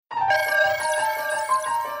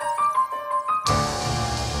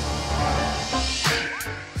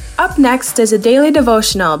Up next is a daily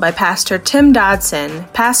devotional by Pastor Tim Dodson,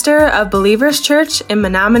 pastor of Believers Church in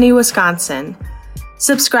Menominee, Wisconsin.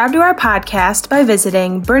 Subscribe to our podcast by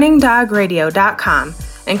visiting burningdogradio.com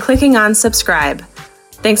and clicking on subscribe.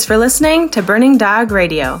 Thanks for listening to Burning Dog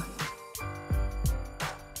Radio.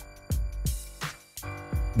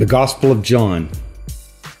 The Gospel of John.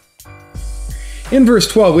 In verse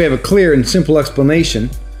 12, we have a clear and simple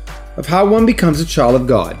explanation of how one becomes a child of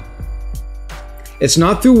God. It's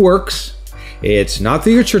not through works, it's not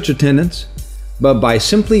through your church attendance, but by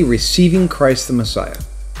simply receiving Christ the Messiah.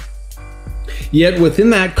 Yet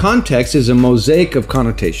within that context is a mosaic of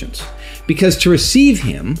connotations, because to receive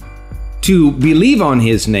Him, to believe on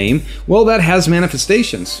His name, well, that has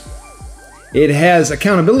manifestations. It has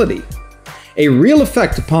accountability, a real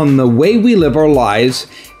effect upon the way we live our lives,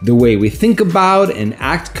 the way we think about and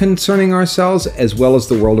act concerning ourselves, as well as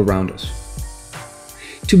the world around us.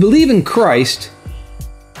 To believe in Christ,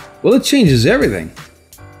 well, it changes everything.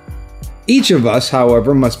 Each of us,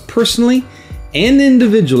 however, must personally and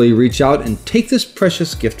individually reach out and take this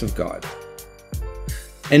precious gift of God.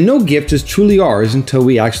 And no gift is truly ours until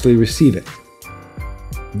we actually receive it.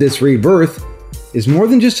 This rebirth is more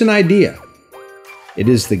than just an idea. It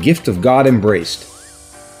is the gift of God embraced.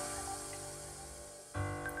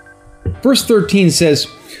 Verse 13 says,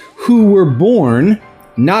 "Who were born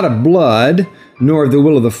not of blood, nor of the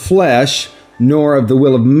will of the flesh, nor of the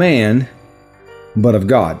will of man, but of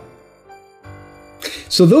God."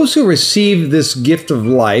 So those who receive this gift of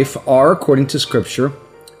life are, according to Scripture,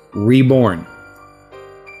 reborn.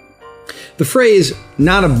 The phrase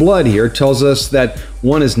 "not of blood" here tells us that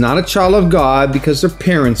one is not a child of God because their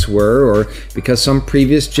parents were, or because some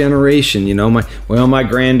previous generation, my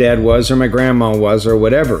granddad was, or my grandma was, or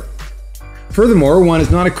whatever. Furthermore, one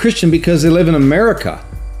is not a Christian because they live in America.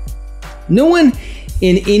 No one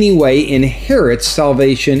in any way inherits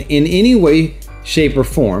salvation in any way, shape, or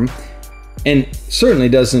form, and certainly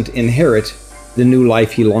doesn't inherit the new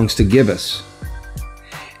life He longs to give us.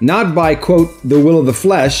 Not by, quote, the will of the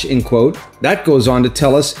flesh, end quote. That goes on to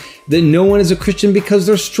tell us that no one is a Christian because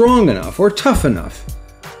they're strong enough or tough enough,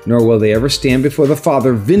 nor will they ever stand before the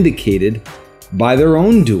Father vindicated by their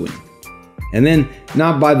own doing. And then,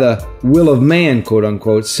 not by the will of man, quote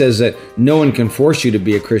unquote, says that no one can force you to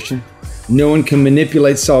be a Christian. No one can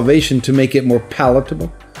manipulate salvation to make it more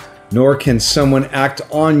palatable, nor can someone act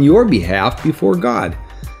on your behalf before God.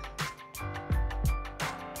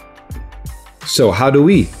 So how do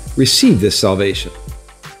we receive this salvation?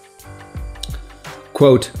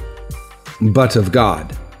 Quote, "but of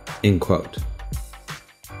God," end quote.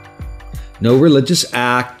 No religious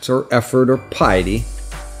act or effort or piety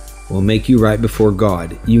will make you right before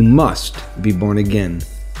God. You must be born again,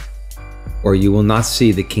 or you will not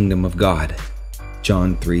see the kingdom of God.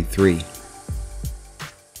 John 3:3.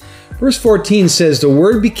 Verse 14 says, "The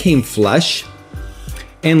Word became flesh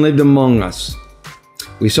and lived among us.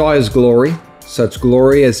 We saw His glory, such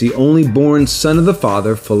glory as the only born Son of the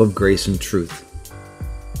Father, full of grace and truth."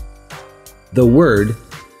 The Word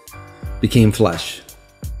became flesh.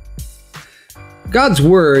 God's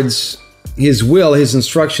words, His will, His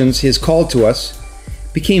instructions, His call to us,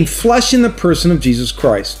 became flesh in the person of Jesus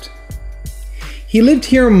Christ. He lived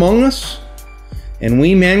here among us, and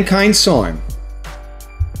we, mankind, saw Him.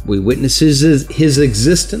 We witnessed His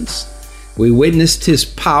existence. We witnessed His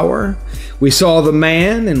power. We saw the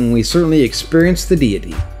man, and we certainly experienced the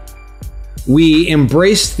deity. We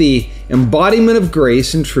embraced the embodiment of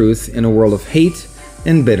grace and truth in a world of hate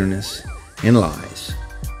and bitterness and lies.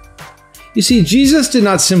 You see, Jesus did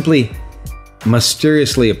not simply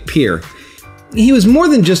mysteriously appear. He was more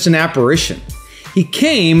than just an apparition. He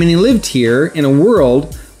came and He lived here in a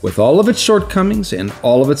world with all of its shortcomings and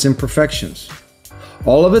all of its imperfections,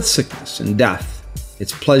 all of its sickness and death,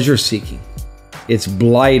 its pleasure-seeking, its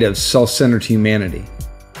blight of self-centered humanity.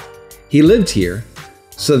 He lived here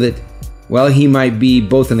so that, He might be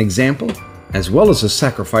both an example as well as a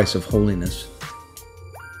sacrifice of holiness.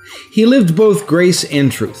 He lived both grace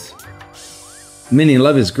and truth. Many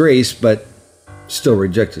love His grace, but still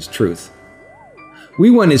reject His truth. We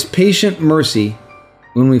want His patient mercy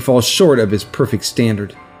when we fall short of His perfect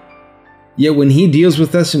standard. Yet when He deals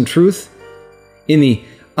with us in truth, in the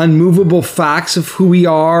unmovable facts of who we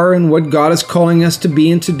are and what God is calling us to be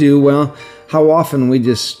and to do, how often we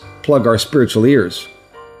just plug our spiritual ears.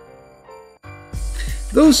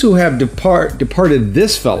 Those who have departed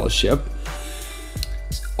this fellowship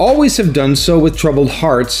always have done so with troubled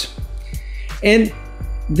hearts, and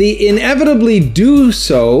they inevitably do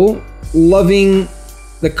so loving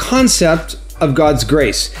the concept of God's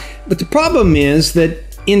grace. But the problem is that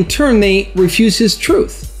in turn they refuse His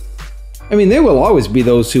truth. I mean, there will always be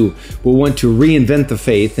those who will want to reinvent the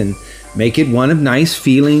faith and make it one of nice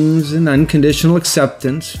feelings and unconditional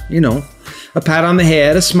acceptance. You know, a pat on the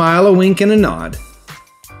head, a smile, a wink, and a nod.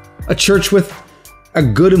 A church with a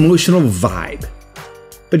good emotional vibe.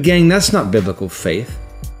 But gang, that's not biblical faith,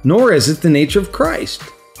 nor is it the nature of Christ.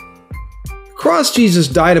 The cross Jesus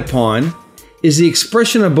died upon is the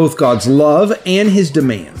expression of both God's love and His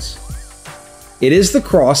demands. It is the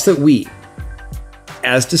cross that we,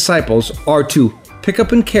 as disciples, are to pick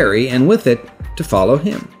up and carry, and with it, to follow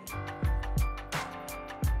Him.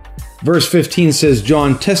 Verse 15 says,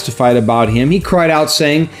 John testified about Him. He cried out,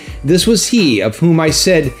 saying, "This was He of whom I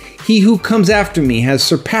said, He who comes after me has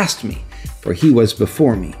surpassed me, for He was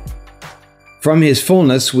before me." From His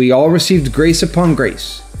fullness we all received grace upon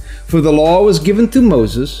grace. For the law was given through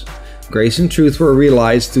Moses, grace and truth were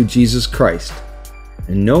realized through Jesus Christ.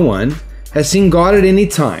 And no one has seen God at any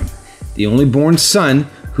time. The only born Son,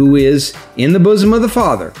 who is in the bosom of the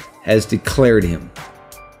Father, has declared Him.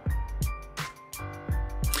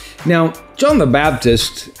 Now, John the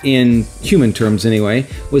Baptist, in human terms anyway,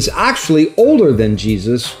 was actually older than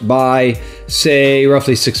Jesus by, say,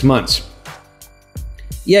 roughly 6 months.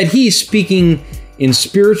 Yet he, speaking in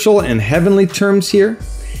spiritual and heavenly terms here,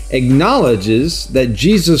 acknowledges that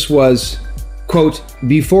Jesus was, quote,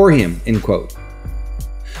 before him, end quote.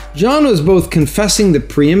 John was both confessing the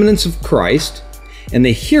preeminence of Christ and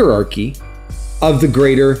the hierarchy of the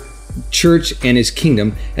greater church and His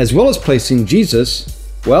kingdom, as well as placing Jesus,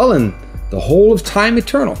 well, in the whole of time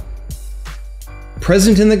eternal,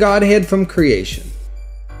 present in the Godhead from creation.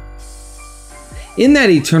 In that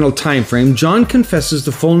eternal time frame, John confesses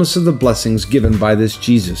the fullness of the blessings given by this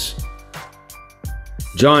Jesus.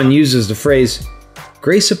 John uses the phrase,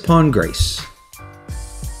 grace upon grace,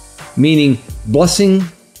 meaning blessing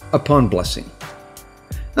upon blessing.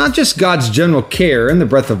 Not just God's general care and the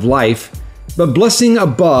breath of life, but blessing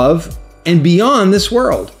above and beyond this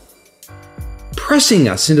world, pressing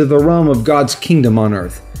us into the realm of God's kingdom on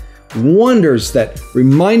earth. Wonders that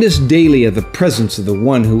remind us daily of the presence of the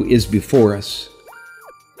one who is before us.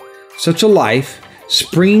 Such a life,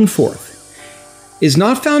 springing forth, is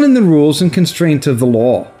not found in the rules and constraints of the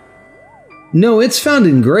law. No, it's found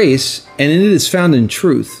in grace, and it is found in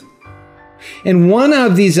truth. And one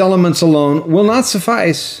of these elements alone will not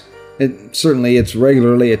suffice. It's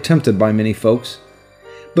regularly attempted by many folks.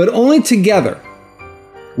 But only together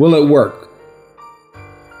will it work.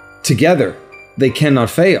 Together, they cannot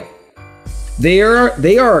fail. They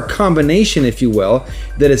are a combination, if you will,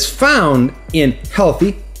 that is found in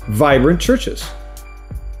healthy, vibrant churches.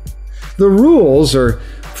 The rules, or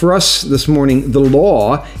for us this morning, the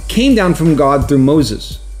law, came down from God through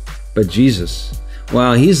Moses. But Jesus,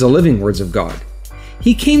 well, He's the living words of God.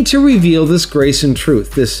 He came to reveal this grace and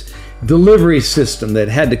truth, this delivery system that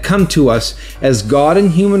had to come to us as God in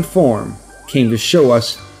human form came to show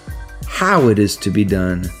us how it is to be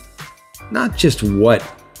done, not just what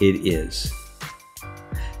it is.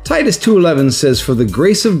 Titus 2:11 says, "For the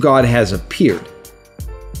grace of God has appeared,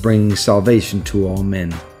 bringing salvation to all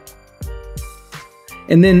men."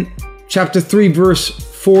 And then chapter 3, verse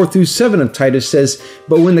 4 through 7 of Titus says,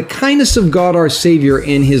 "But when the kindness of God our Savior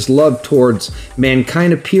and His love towards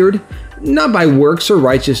mankind appeared, not by works or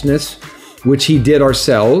righteousness, which we did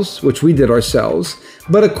ourselves,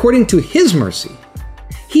 but according to His mercy,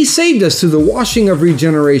 He saved us through the washing of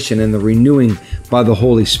regeneration and the renewing by the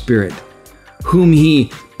Holy Spirit, whom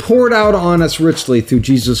He poured out on us richly through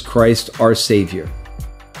Jesus Christ our Savior,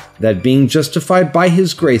 that being justified by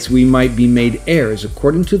His grace, we might be made heirs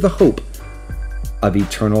according to the hope of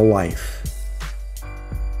eternal life."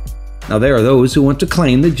 Now, there are those who want to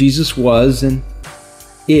claim that Jesus was and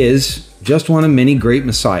is just one of many great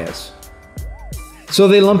messiahs. So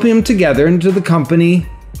they lump Him together into the company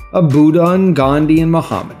of Buddha and Gandhi and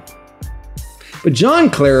Muhammad. But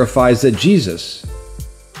John clarifies that Jesus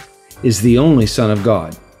is the only Son of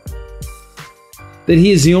God, that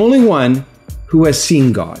He is the only one who has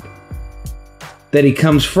seen God, that He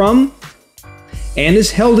comes from and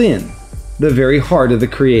is held in the very heart of the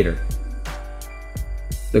Creator.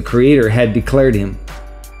 The Creator had declared Him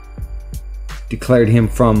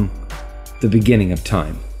from the beginning of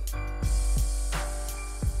time.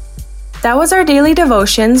 That was our daily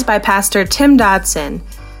devotions by Pastor Tim Dodson.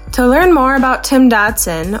 To learn more about Tim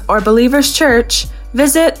Dodson or Believers Church,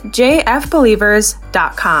 visit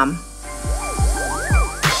jfbelievers.com.